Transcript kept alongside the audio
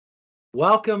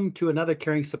Welcome to another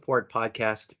Caring Support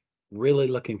podcast. Really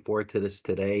looking forward to this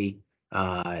today.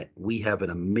 We have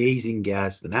an amazing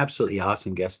guest, an absolutely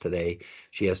awesome guest today.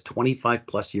 She has 25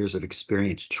 plus years of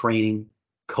experience training,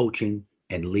 coaching,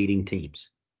 and leading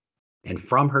teams. And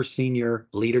from her senior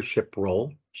leadership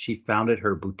role, she founded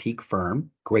her boutique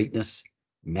firm, Greatness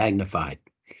Magnified.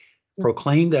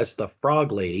 Proclaimed as the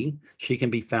Frog Lady, she can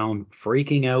be found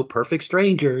freaking out perfect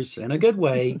strangers in a good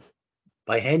way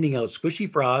by handing out squishy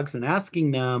frogs and asking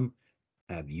them,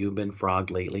 have you been frogged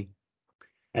lately?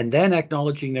 And then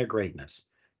acknowledging their greatness.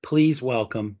 Please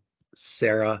welcome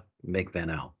Sarah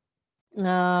McVanel.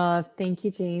 Thank you,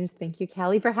 James. Thank you,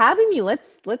 Callie, for having me.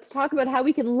 Let's talk about how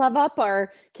we can love up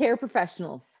our care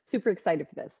professionals. Super excited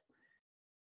for this.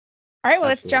 All right, well,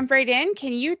 let's Absolutely. jump right in.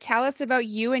 Can you tell us about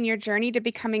you and your journey to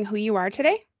becoming who you are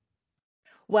today?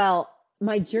 Well,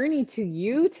 my journey to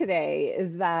you today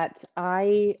is that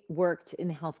I worked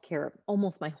in healthcare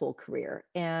almost my whole career.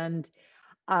 And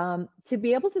to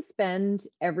be able to spend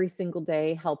every single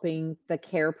day helping the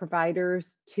care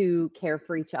providers to care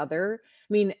for each other,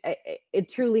 I mean, it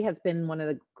truly has been one of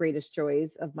the greatest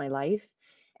joys of my life.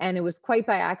 And it was quite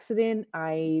by accident.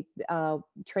 I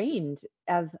trained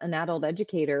as an adult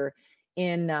educator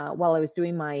in while I was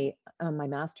doing my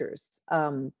master's,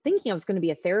 thinking I was going to be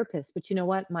a therapist. But you know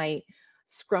what? My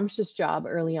scrumptious job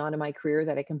early on in my career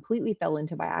that I completely fell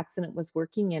into by accident was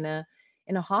working in a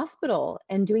hospital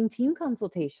and doing team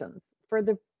consultations for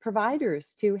the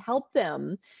providers to help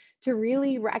them to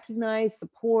really recognize,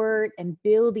 support, and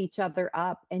build each other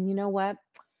up. And you know what?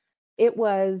 It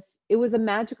was a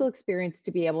magical experience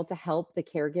to be able to help the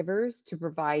caregivers to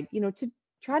provide, to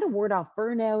try to ward off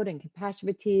burnout and compassion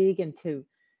fatigue and to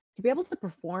be able to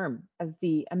perform as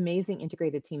the amazing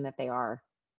integrated team that they are.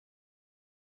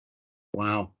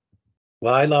 Wow.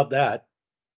 Well, I love that.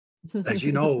 As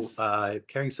you know,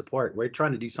 Caring Support, we're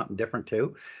trying to do something different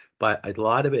too. But a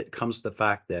lot of it comes to the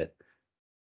fact that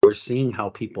we're seeing how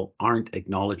people aren't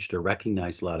acknowledged or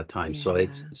recognized a lot of times. So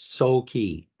it's Yeah. so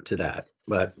key to that.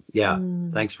 But yeah,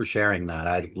 Mm. thanks for sharing that.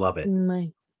 I love it.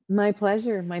 My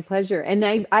pleasure, my pleasure. And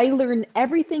I learn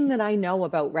everything that I know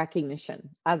about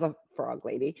recognition as a frog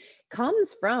lady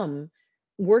comes from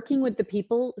working with the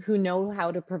people who know how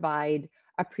to provide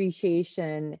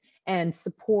appreciation and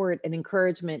support and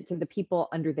encouragement to the people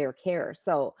under their care.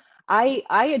 So I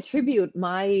attribute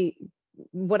my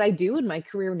what I do in my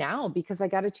career now because I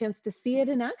got a chance to see it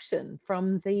in action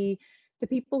from the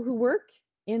people who work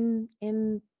in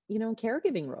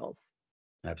caregiving roles.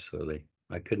 Absolutely.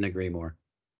 I couldn't agree more.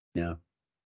 Yeah.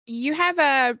 You have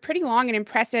a pretty long and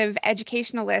impressive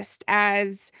educational list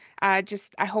as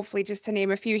hopefully just to name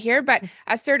a few here, but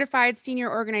a certified senior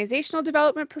organizational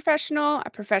development professional, a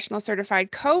professional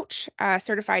certified coach, a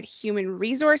certified human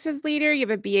resources leader. You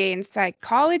have a BA in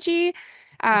psychology,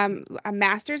 a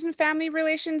master's in family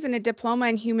relations, and a diploma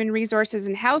in human resources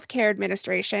and healthcare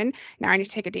administration. Now I need to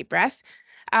take a deep breath.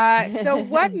 So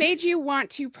what made you want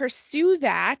to pursue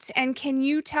that? And can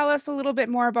you tell us a little bit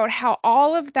more about how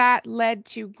all of that led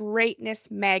to Greatness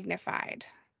Magnified?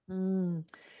 Mm.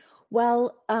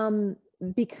 Well,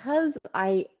 because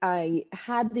I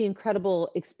had the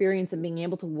incredible experience of being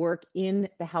able to work in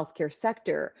the healthcare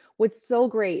sector, what's so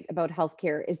great about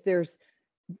healthcare is there's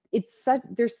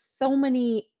so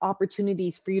many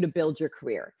opportunities for you to build your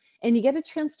career, and you get a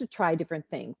chance to try different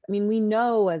things. I mean, we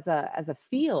know as a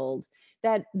field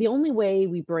that the only way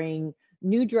we bring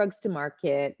new drugs to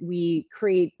market, we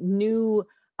create new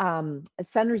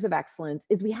centers of excellence,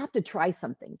 is we have to try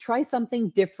something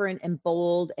different and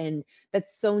bold, and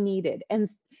that's so needed. And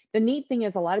the neat thing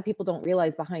is, a lot of people don't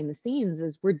realize behind the scenes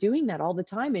is we're doing that all the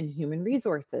time in human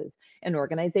resources and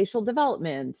organizational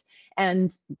development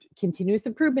and continuous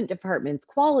improvement departments,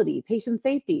 quality, patient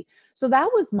safety. So that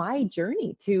was my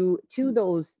journey to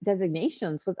those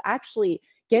designations, was actually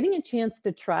getting a chance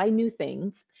to try new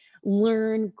things,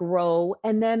 learn, grow.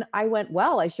 And then I went,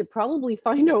 well, I should probably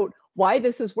find out why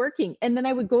this is working. And then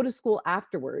I would go to school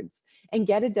afterwards and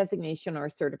get a designation or a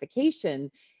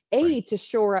certification, Right. to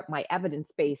shore up my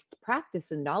evidence-based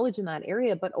practice and knowledge in that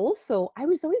area. But also I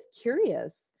was always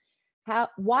curious,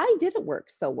 why did it work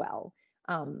so well?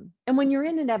 And when you're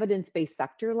in an evidence-based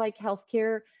sector like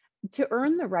healthcare, to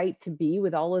earn the right to be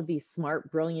with all of these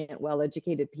smart, brilliant,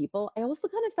 well-educated people, I also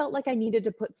kind of felt like I needed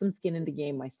to put some skin in the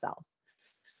game myself.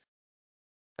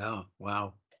 Oh,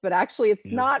 wow. But actually, it's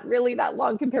Yeah. not really that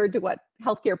long compared to what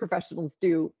healthcare professionals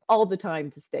do all the time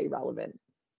to stay relevant.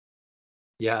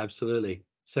 Yeah, absolutely.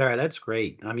 Sarah, that's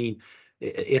great. I mean,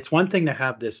 it's one thing to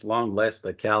have this long list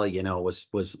that Callie,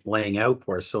 was laying out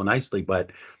for us so nicely,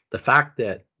 but the fact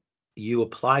that you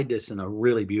applied this in a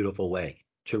really beautiful way,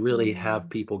 to really have Mm,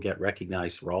 people get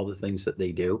recognized for all the things that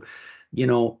they do.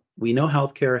 We know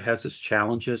healthcare has its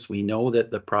challenges. We know that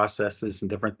the processes and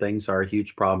different things are a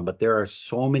huge problem, but there are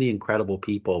so many incredible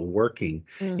people working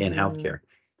in mm-hmm. healthcare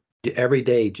every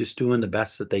day, just doing the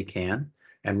best that they can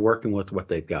and working with what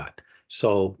they've got.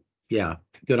 So, yeah,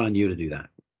 good on you to do that.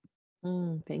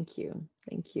 Thank you.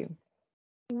 Thank you.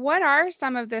 What are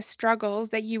some of the struggles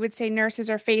that you would say nurses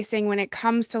are facing when it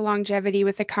comes to longevity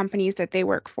with the companies that they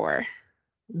work for?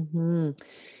 Hmm.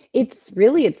 It's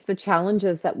the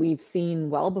challenges that we've seen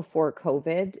well before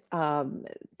COVID.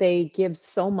 They give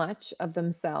so much of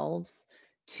themselves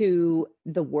to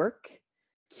the work,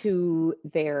 to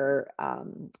their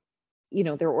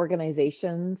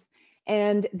organizations,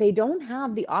 and they don't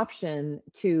have the option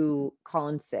to call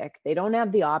in sick. They don't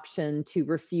have the option to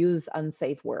refuse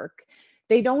unsafe work.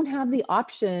 They don't have the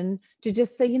option to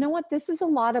just say, you know what, this is a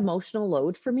lot of emotional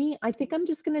load for me. I think I'm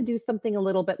just going to do something a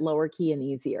little bit lower key and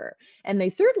easier. And they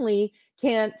certainly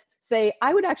can't say,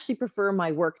 I would actually prefer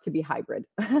my work to be hybrid.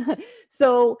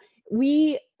 So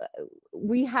we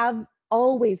we have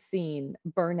always seen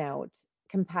burnout,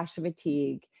 compassion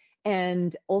fatigue,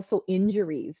 and also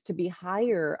injuries to be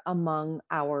higher among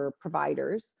our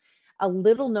providers. A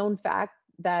little known fact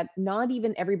that not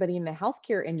even everybody in the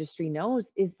healthcare industry knows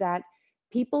is that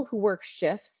people who work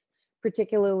shifts,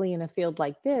 particularly in a field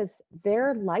like this,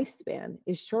 their lifespan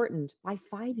is shortened by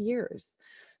 5 years.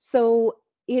 So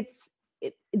it's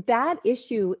it, that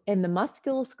issue and the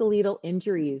musculoskeletal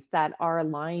injuries that are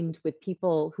aligned with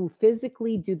people who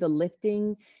physically do the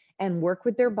lifting and work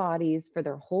with their bodies for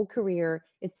their whole career,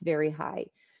 it's very high.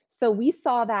 So we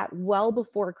saw that well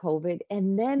before COVID.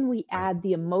 And then we Right. add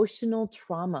the emotional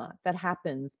trauma that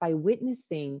happens by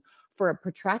witnessing for a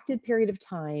protracted period of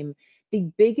time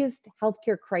the biggest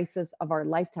healthcare crisis of our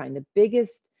lifetime, the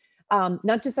biggest,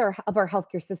 not just of our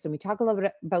healthcare system. We talk a little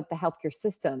bit about the healthcare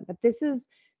system, but this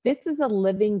is a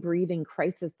living, breathing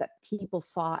crisis that people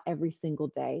saw every single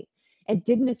day and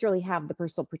didn't necessarily have the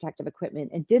personal protective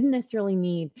equipment and didn't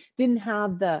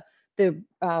have the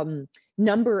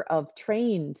number of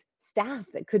trained staff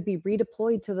that could be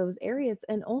redeployed to those areas.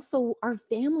 And also our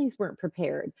families weren't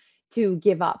prepared to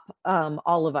give up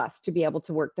all of us to be able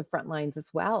to work the front lines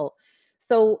as well.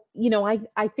 So,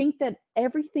 I think that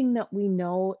everything that we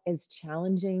know is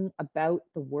challenging about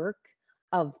the work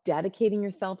of dedicating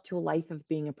yourself to a life of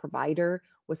being a provider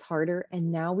was harder.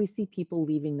 And now we see people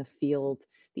leaving the field,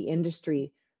 the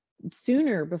industry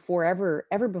sooner before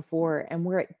ever before. And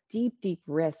we're at deep, deep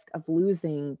risk of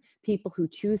losing people who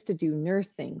choose to do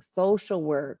nursing, social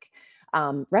work,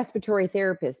 respiratory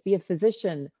therapists, be a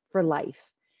physician for life.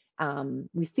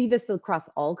 We see this across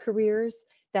all careers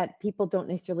that people don't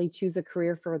necessarily choose a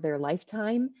career for their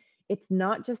lifetime. It's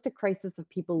not just a crisis of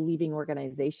people leaving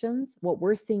organizations. What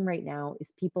we're seeing right now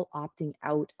is people opting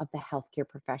out of the healthcare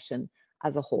profession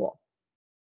as a whole.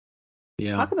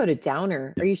 Yeah. Talk about a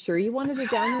downer. Are you sure you wanted a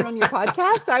downer on your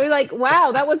podcast? I was like,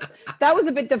 wow, that was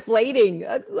a bit deflating.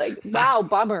 That's like, wow,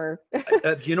 bummer.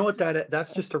 You know what?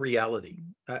 That's just a reality.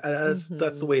 That's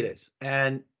the way it Hmm. is.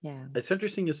 And Yeah. it's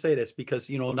interesting to say this because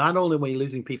not only are we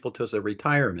losing people to the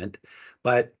retirement,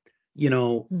 but you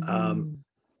know um,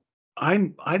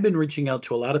 Hmm. I've been reaching out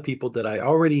to a lot of people that I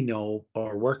already know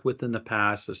or worked with in the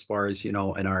past, as far as in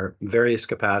our various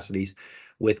capacities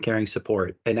with caring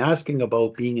support, and asking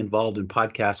about being involved in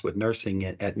podcasts with nursing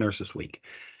at Nurses Week.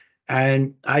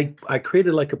 And I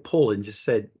created like a poll and just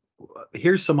said,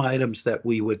 here's some items that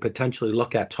we would potentially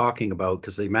look at talking about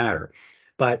because they matter.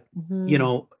 But, Hmm.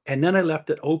 and then I left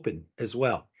it open as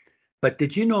well. But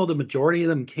did you know the majority of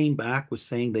them came back with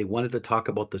saying they wanted to talk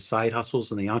about the side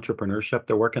hustles and the entrepreneurship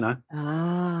they're working on?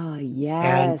 Ah,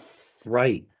 And yes.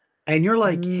 right. And you're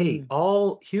like, hey, Mm,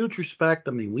 all huge respect.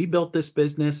 I mean, we built this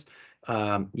business.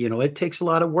 It takes a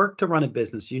lot of work to run a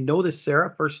business. You know this,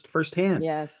 Sarah, firsthand.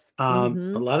 yes. A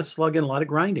Hmm. lot of slugging, a lot of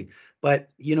grinding.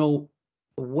 But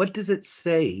what does it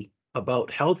say about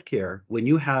healthcare when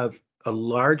you have a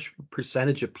large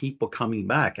percentage of people coming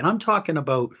back? And I'm talking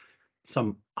about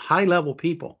some high level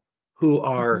people who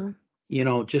are,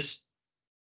 Hmm. just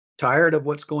tired of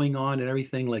what's going on and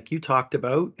everything like you talked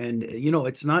about. And,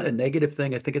 it's not a negative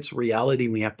thing. I think it's reality.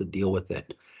 We have to deal with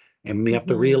it. And we have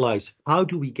to Hmm. realize, how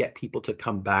do we get people to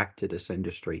come back to this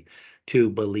industry, to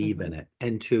believe Hmm. in it,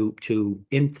 and to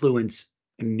influence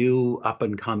new up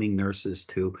and coming nurses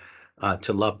to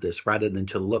love this rather than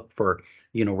to look for,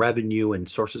 revenue and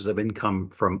sources of income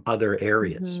from other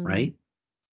areas, Hmm. right?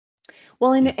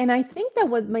 Well, Yeah. and I think that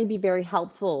what might be very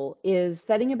helpful is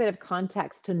setting a bit of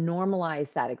context to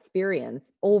normalize that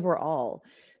experience overall.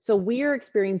 So we are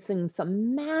experiencing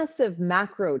some massive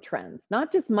macro trends,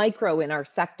 not just micro in our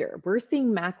sector. We're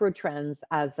seeing macro trends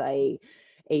as a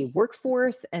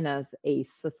workforce and as a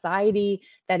society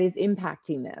that is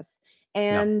impacting this.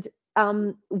 Yeah. And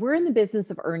we're in the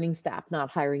business of earning staff, not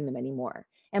hiring them anymore.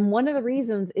 And one of the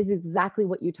reasons is exactly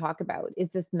what you talk about is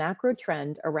this macro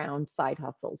trend around side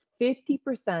hustles.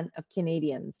 50% of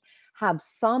Canadians have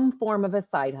some form of a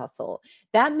side hustle.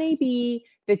 That may be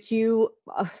that you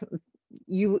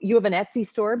have an Etsy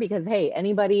store because hey,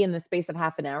 anybody in the space of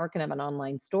half an hour can have an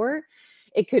online store.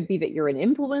 It could be that you're an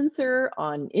influencer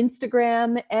on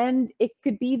Instagram, and it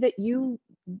could be that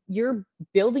you're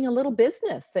building a little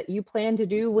business that you plan to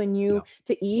do when Yeah.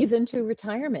 to ease into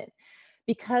retirement.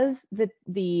 Because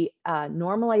the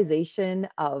normalization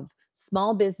of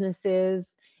small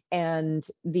businesses and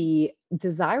the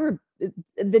desire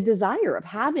of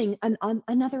having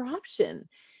another option,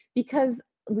 because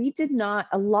we did not,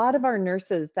 a lot of our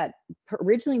nurses that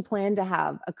originally planned to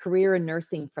have a career in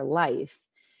nursing for life,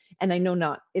 and I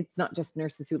know it's not just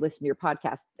nurses who listen to your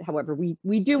podcast. However,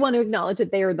 we do want to acknowledge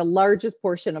that they are the largest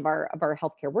portion of our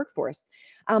healthcare workforce.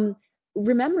 Um,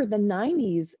 Remember the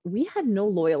 90s, we had no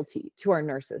loyalty to our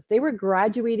nurses. They were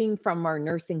graduating from our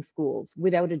nursing schools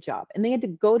without a job, and they had to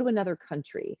go to another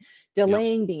country, Yeah.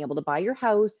 delaying being able to buy your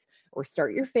house or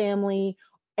start your family,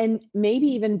 and maybe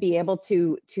even be able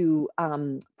to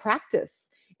practice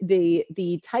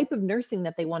the type of nursing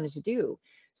that they wanted to do.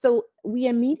 So we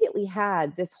immediately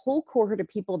had this whole cohort of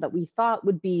people that we thought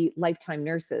would be lifetime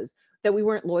nurses that we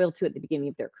weren't loyal to at the beginning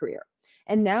of their career.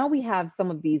 And now we have some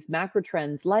of these macro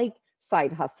trends like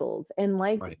side hustles and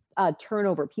like Right.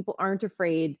 turnover. People aren't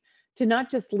afraid to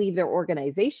not just leave their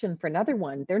organization for another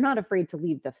one, they're not afraid to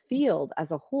leave the field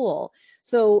as a whole.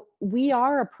 So we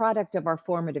are a product of our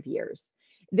formative years.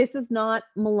 This is not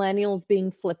millennials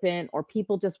being flippant or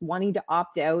people just wanting to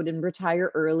opt out and retire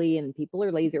early and people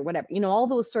are lazy or whatever, all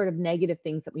those sort of negative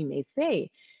things that we may say.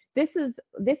 This is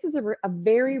a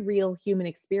very real human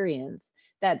experience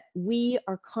that we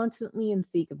are constantly in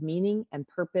seek of meaning and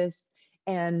purpose.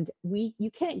 And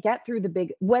you can't get through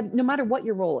no matter what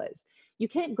your role is, you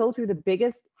can't go through the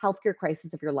biggest healthcare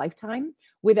crisis of your lifetime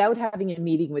without having a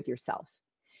meeting with yourself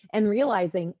and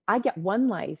realizing I get one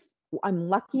life. I'm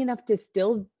lucky enough to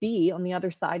still be on the other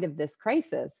side of this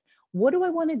crisis. What do I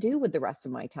want to do with the rest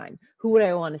of my time? Who would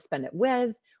I want to spend it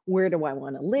with? Where do I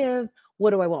want to live?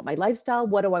 What do I want my lifestyle?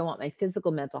 What do I want my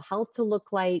physical mental health to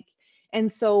look like?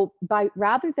 And so by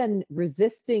rather than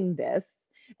resisting this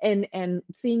and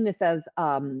seeing this as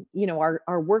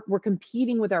our work, we're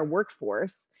competing with our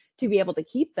workforce to be able to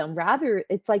keep them. Rather,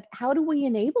 it's like, how do we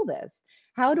enable this?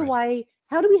 Right.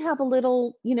 How do we have a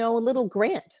little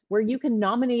grant where you can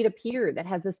nominate a peer that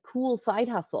has this cool side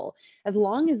hustle, as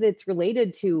long as it's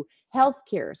related to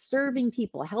healthcare, serving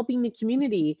people, helping the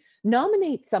community,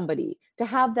 nominate somebody to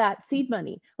have that seed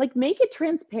money. Like, make it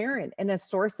transparent and a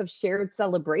source of shared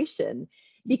celebration.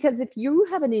 Because if you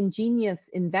have an ingenious,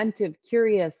 inventive,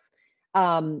 curious,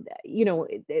 rising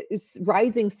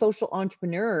social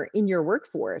entrepreneur in your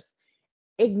workforce,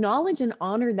 acknowledge and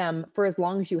honor them for as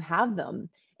long as you have them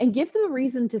and give them a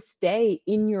reason to stay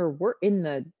in your work in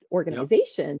the Yep.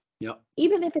 organization, Yep.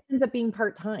 even if it ends up being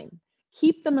part-time.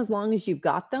 Keep them as long as you've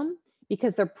got them,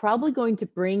 because they're probably going to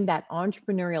bring that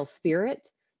entrepreneurial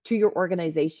spirit to your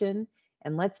organization.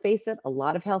 And let's face it, a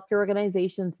lot of healthcare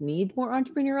organizations need more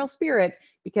entrepreneurial spirit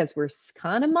because we're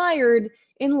kind of mired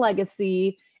in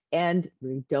legacy and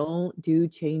we don't do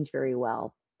change very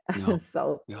well. No.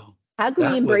 So No. how can we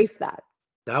That was embrace that?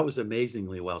 That was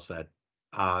amazingly well said.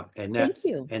 And that, Thank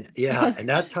you. and yeah, and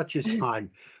that touches on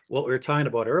what we were talking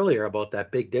about earlier about that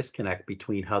big disconnect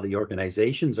between how the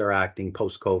organizations are acting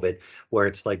post-COVID, where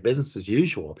it's like business as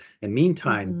usual. And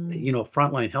meantime, Mhm.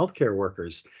 frontline healthcare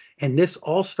workers, and this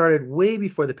all started way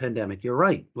before the pandemic. You're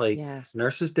right. Like Yes.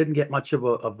 nurses didn't get much of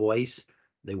a voice.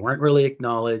 They weren't really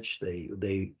acknowledged.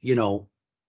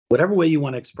 Whatever way you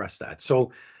want to express that.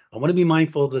 So I want to be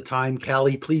mindful of the time.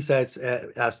 Callie, please ask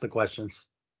the questions.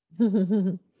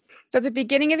 So at the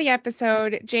beginning of the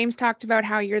episode, James talked about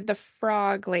how you're the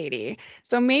frog lady.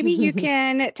 So maybe you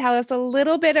can tell us a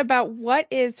little bit about what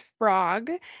is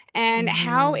frog and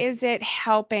how Mhm. is it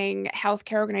helping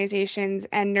healthcare organizations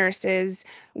and nurses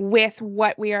with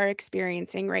what we are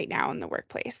experiencing right now in the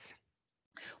workplace.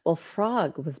 Well,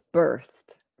 Frog was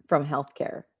birthed from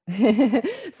healthcare.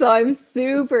 So I'm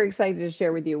super excited to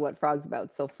share with you what Frog's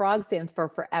about. So Frog stands for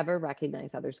Forever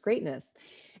Recognize Others' Greatness.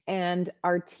 And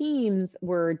our teams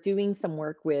were doing some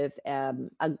work with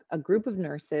a group of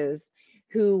nurses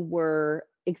who were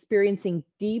experiencing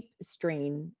deep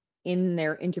strain in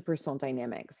their interpersonal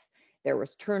dynamics. There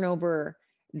was turnover,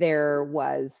 There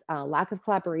was lack of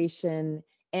collaboration,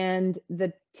 and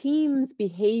the team's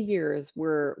behaviors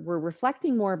were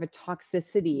reflecting more of a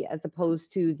toxicity as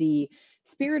opposed to the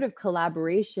spirit of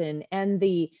collaboration and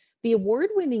the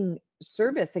award-winning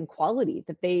service and quality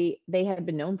that they had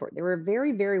been known for. They were a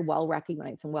very, very well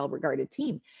recognized and well regarded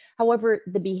team. However,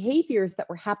 the behaviors that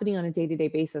were happening on a day-to-day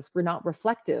basis were not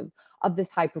reflective of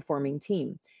this high performing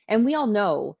team. And we all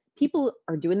know people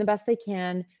are doing the best they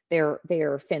can.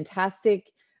 They're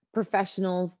fantastic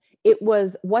professionals. It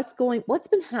was what's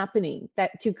been happening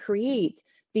that to create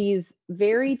these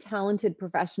very talented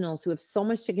professionals who have so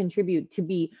much to contribute to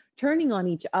be turning on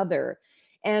each other.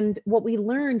 And what we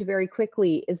learned very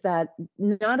quickly is that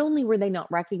not only were they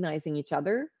not recognizing each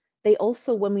other, they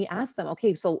also, when we asked them,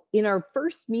 okay, so in our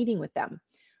first meeting with them,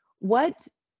 what do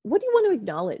you want to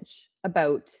acknowledge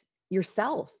about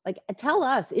yourself? Like, tell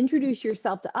us, introduce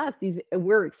yourself to us.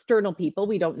 We're external people.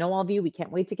 We don't know all of you. We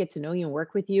can't wait to get to know you and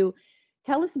work with you.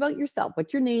 Tell us about yourself.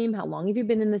 What's your name? How long have you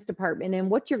been in this department? And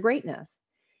what's your greatness?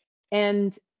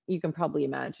 And you can probably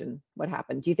imagine what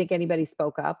happened. Do you think anybody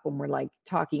spoke up when we're like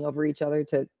talking over each other?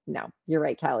 No, you're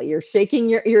right, Callie. You're shaking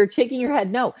your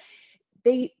head. No,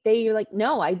 they're like,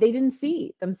 no, they didn't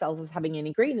see themselves as having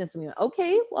any greatness. I mean,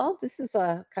 okay, well, this is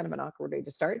a kind of an awkward way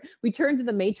to start. We turned to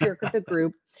the matriarch of the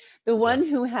group, the one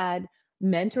who had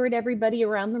mentored everybody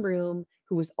around the room,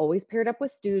 who was always paired up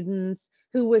with students,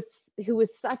 who was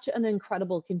such an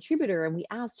incredible contributor. And we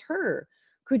asked her,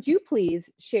 could you please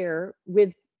share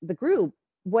with the group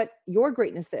what your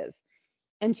greatness is?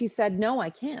 And she said, no, I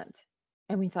can't.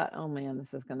 And we thought, oh man,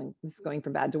 this is going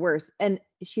from bad to worse. And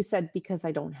she said, because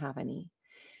I don't have any.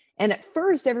 And at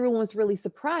first, everyone was really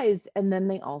surprised. And then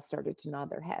they all started to nod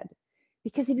their head.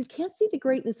 Because if you can't see the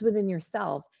greatness within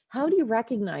yourself, how do you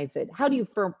recognize it? How do you,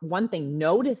 for one thing,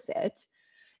 notice it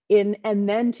and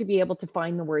then to be able to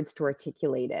find the words to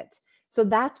articulate it? So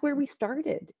that's where we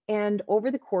started. And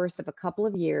over the course of a couple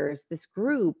of years, this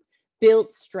group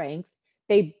built strength.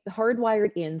 They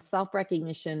hardwired in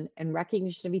self-recognition and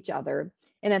recognition of each other.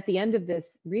 And at the end of this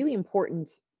really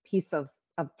important piece of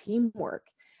teamwork,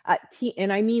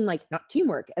 and I mean like not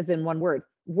teamwork as in one word,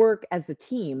 work as a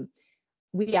team,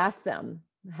 we asked them,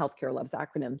 healthcare loves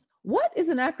acronyms, what is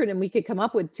an acronym we could come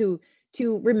up with to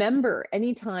remember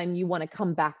anytime you want to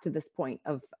come back to this point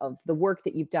of the work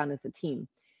that you've done as a team?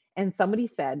 And somebody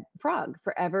said, FROG,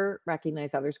 forever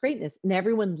recognize others' greatness. And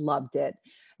everyone loved it.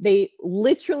 They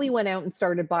literally went out and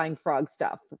started buying frog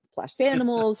stuff, plushed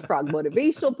animals, frog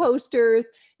motivational posters.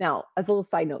 Now, as a little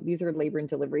side note, these are labor and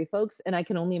delivery folks. And I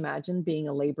can only imagine being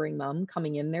a laboring mom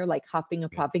coming in there, like huffing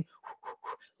and puffing,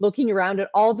 looking around at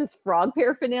all this frog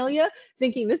paraphernalia,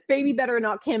 thinking this baby better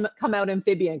not come out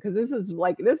amphibian, because this is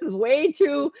way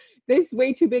too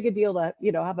big a deal to,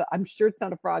 have I'm sure it's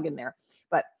not a frog in there.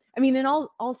 But I mean, in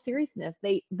all seriousness,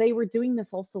 they were doing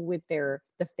this also with the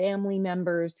family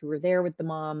members who were there with the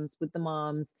moms.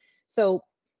 So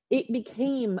it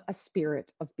became a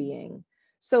spirit of being.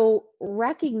 So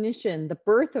recognition, the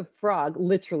birth of Frog,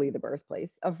 literally the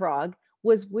birthplace of Frog,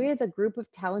 was with a group of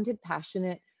talented,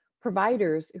 passionate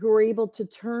providers who were able to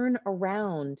turn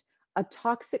around a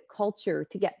toxic culture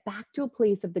to get back to a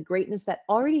place of the greatness that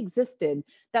already existed,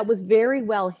 that was very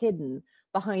well hidden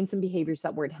behind some behaviors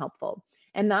that weren't helpful.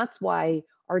 And that's why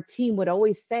our team would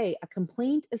always say a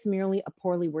complaint is merely a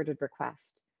poorly worded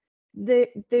request. The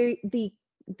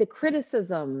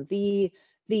criticism, the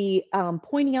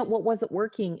pointing out what wasn't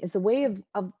working is a way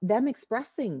of them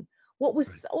expressing what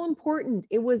was so important.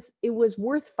 It was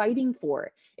worth fighting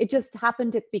for. It just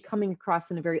happened to be coming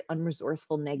across in a very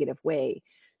unresourceful, negative way.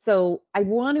 So I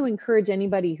want to encourage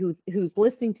anybody who's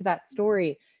listening to that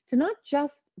story to not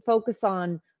just focus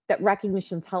on that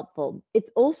recognition is helpful. It's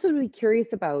also to be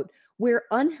curious about where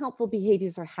unhelpful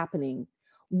behaviors are happening.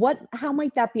 How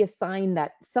might that be a sign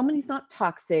that somebody's not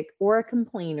toxic or a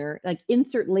complainer, like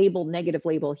insert label, negative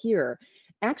label here.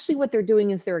 Actually, what they're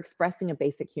doing is they're expressing a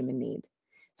basic human need.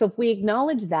 So if we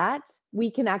acknowledge that,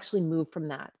 we can actually move from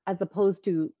that, as opposed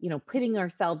to, pitting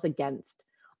ourselves against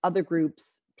other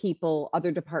groups, people,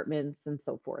 other departments, and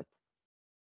so forth.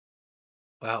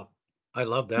 Wow. I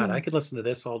love that. I could listen to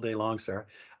this all day long, Sarah.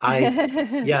 This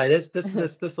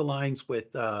aligns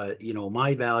with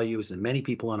my values and many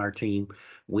people on our team.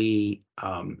 We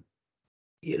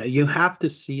you have to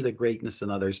see the greatness in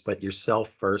others, but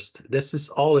yourself first. This is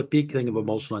all a big thing of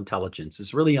emotional intelligence.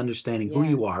 It's really understanding who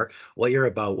you are, what you're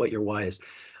about, what your why is.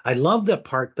 I love that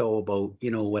part though about,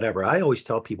 whatever. I always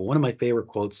tell people one of my favorite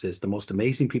quotes is the most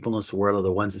amazing people in this world are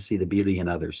the ones that see the beauty in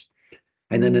others.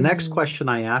 And then the next question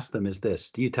I ask them is this: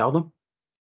 do you tell them?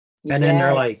 And then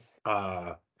they're like,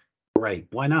 right,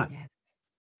 why not? Yes.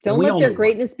 Don't let their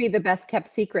greatness be the best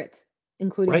kept secret.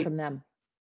 including Right. from them.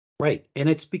 Right. And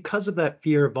it's because of that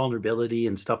fear of vulnerability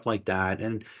and stuff like that.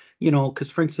 And, because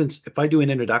for instance, if I do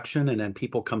an introduction and then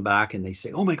people come back and they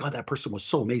say, oh my God, that person was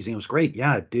so amazing. It was great.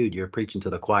 Yeah, dude, you're preaching to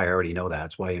the choir. I already know that.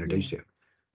 That's why I Yeah. introduced you.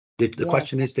 The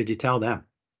question Yes. is, did you tell them?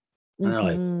 And they're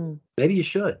like, Mm-hmm. maybe you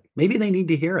should. Maybe they need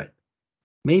to hear it.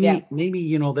 Yeah.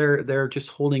 Maybe, they're just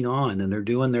holding on and they're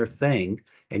doing their thing.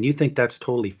 And you think that's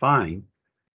totally fine.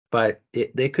 But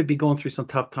they could be going through some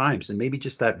tough times, and maybe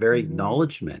just that very Mm-hmm.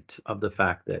 acknowledgement of the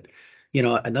fact that,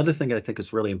 another thing I think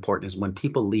is really important is when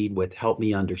people lead with "help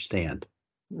me understand,"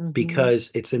 Mm-hmm. because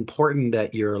it's important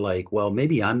that you're like, well,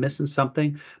 maybe I'm missing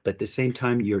something, but at the same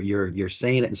time, you're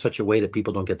saying it in such a way that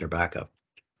people don't get their back up.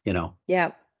 You know?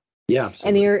 Yeah. Yeah,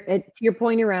 And absolutely. to your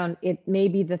point around it may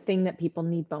be the thing that people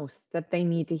need most, that they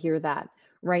need to hear that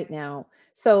right now.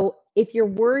 So if you're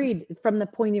worried from the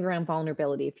point of around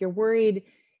vulnerability, if you're worried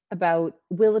about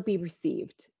will it be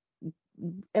received,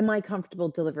 am I comfortable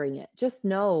delivering it? Just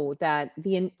know that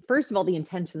first of all, the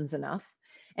intention's enough.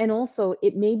 And also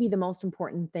it may be the most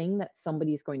important thing that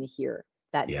somebody's going to hear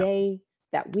that Yeah, day,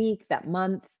 that week, that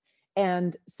month.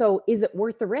 And so is it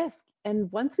worth the risk? And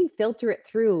once we filter it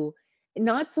through,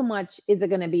 not so much is it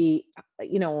going to be,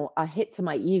 a hit to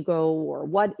my ego or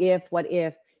what if,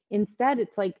 instead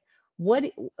it's like, what,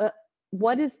 uh,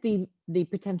 what is the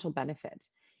potential benefit?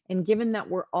 And given that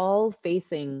we're all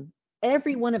facing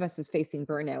every one of us is facing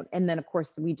burnout. And then, of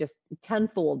course, we just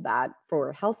tenfold that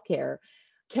for healthcare.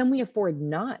 Can we afford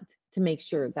not to make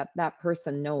sure that that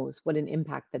person knows what an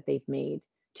impact that they've made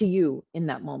to you in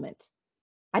that moment?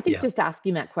 I think yeah. just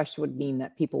asking that question would mean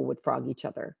that people would frog each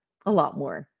other a lot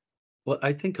more. Well,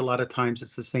 I think a lot of times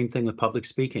it's the same thing with public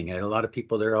speaking. And a lot of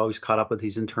people, they're always caught up with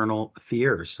these internal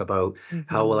fears about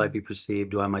how will I Mm-hmm. be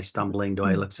perceived? Am I stumbling? Do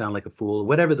I sound like a fool?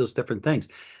 Whatever those different things.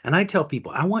 And I tell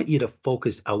people, I want you to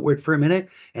focus outward for a minute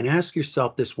and ask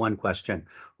yourself this one question.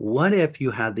 What if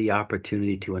you had the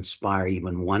opportunity to inspire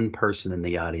even one person in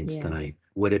the audience Yes. tonight?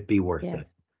 Would it be worth it?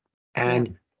 Yes. Yeah.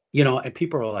 And, and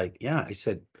people are like, yeah, I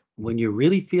said, when you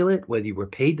really feel it, whether you were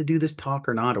paid to do this talk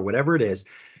or not, or whatever it is,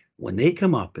 when they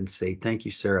come up and say, thank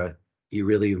you, Sarah, you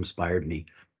really inspired me,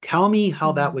 tell me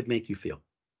how that Mm-hmm. would make you feel.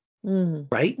 Mm.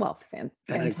 Right. Well, And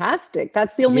fantastic.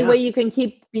 That's the only way yeah, you can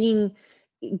keep being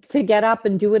to get up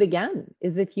and do it again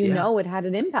is if you yeah, know it had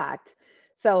an impact.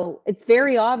 So it's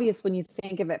very obvious when you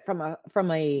think of it from I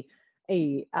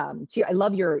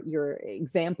love your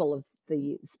example of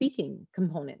the speaking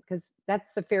component because that's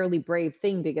a fairly brave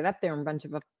thing to get up there in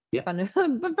yeah, in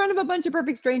front of a bunch of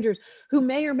perfect strangers who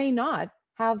may or may not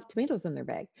have tomatoes in their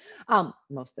bag.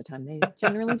 Most of the time they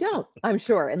generally don't, I'm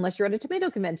sure, unless you're at a tomato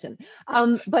convention.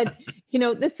 But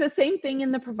this is the same thing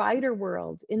in the provider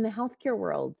world, in the healthcare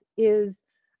world, is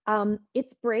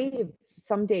it's brave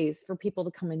some days for people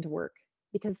to come into work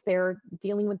because they're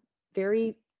dealing with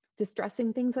very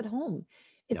distressing things at home.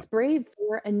 yeah, It's brave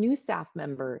for a new staff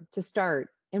member to start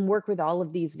and work with all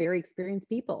of these very experienced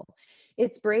people.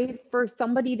 It's brave for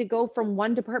somebody to go from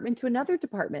one department to another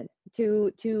department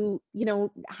to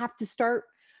have to start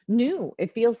new.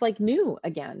 It feels like new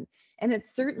again. And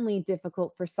it's certainly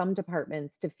difficult for some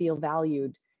departments to feel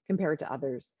valued compared to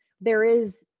others. There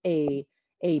is a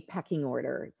pecking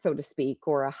order, so to speak,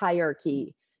 or a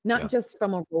hierarchy, not yeah, just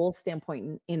from a role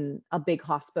standpoint in a big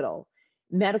hospital.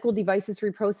 Medical devices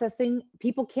reprocessing,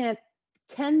 people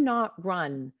cannot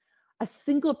run a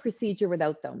single procedure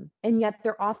without them. And yet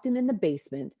they're often in the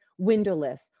basement,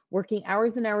 windowless, working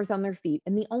hours and hours on their feet.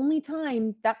 And the only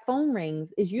time that phone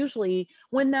rings is usually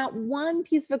when that one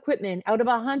piece of equipment out of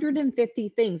 150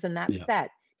 things in that yeah, set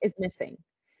is missing. yeah,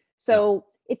 So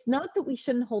it's not that we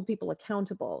shouldn't hold people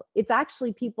accountable. It's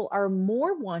actually people are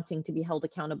more wanting to be held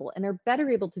accountable and are better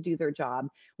able to do their job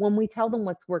when we tell them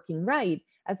what's working right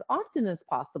as often as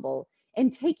possible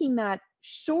and taking that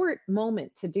short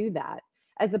moment to do that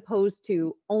as opposed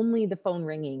to only the phone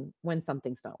ringing when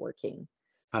something's not working.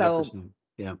 So 100%.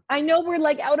 Yeah. I know we're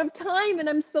like out of time and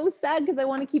I'm so sad because I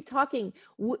want to keep talking.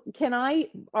 Can I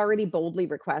already boldly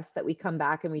request that we come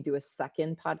back and we do a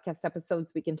second podcast episode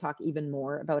so we can talk even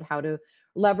more about how to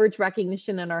leverage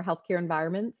recognition in our healthcare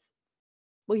environments?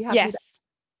 Will you happy with Yes.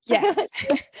 that?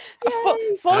 Yes. A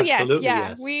Yay. full yes. Absolutely. Yeah.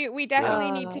 Yes. We Yeah.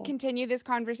 definitely need to Uh, continue this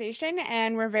conversation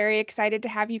and we're very excited to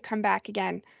have you come back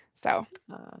again. So,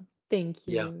 uh, thank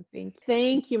Yeah. you.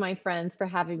 Thank you, my friends, for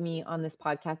having me on this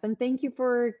podcast. And thank you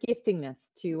for gifting this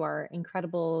to our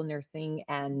incredible nursing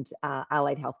and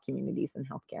allied health communities in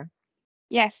healthcare.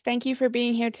 yes, thank you for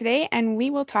being here today and we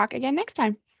will talk again next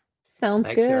time. Sounds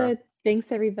Thanks, Sarah. good. Thanks,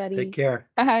 Take everybody. care.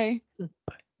 Bye.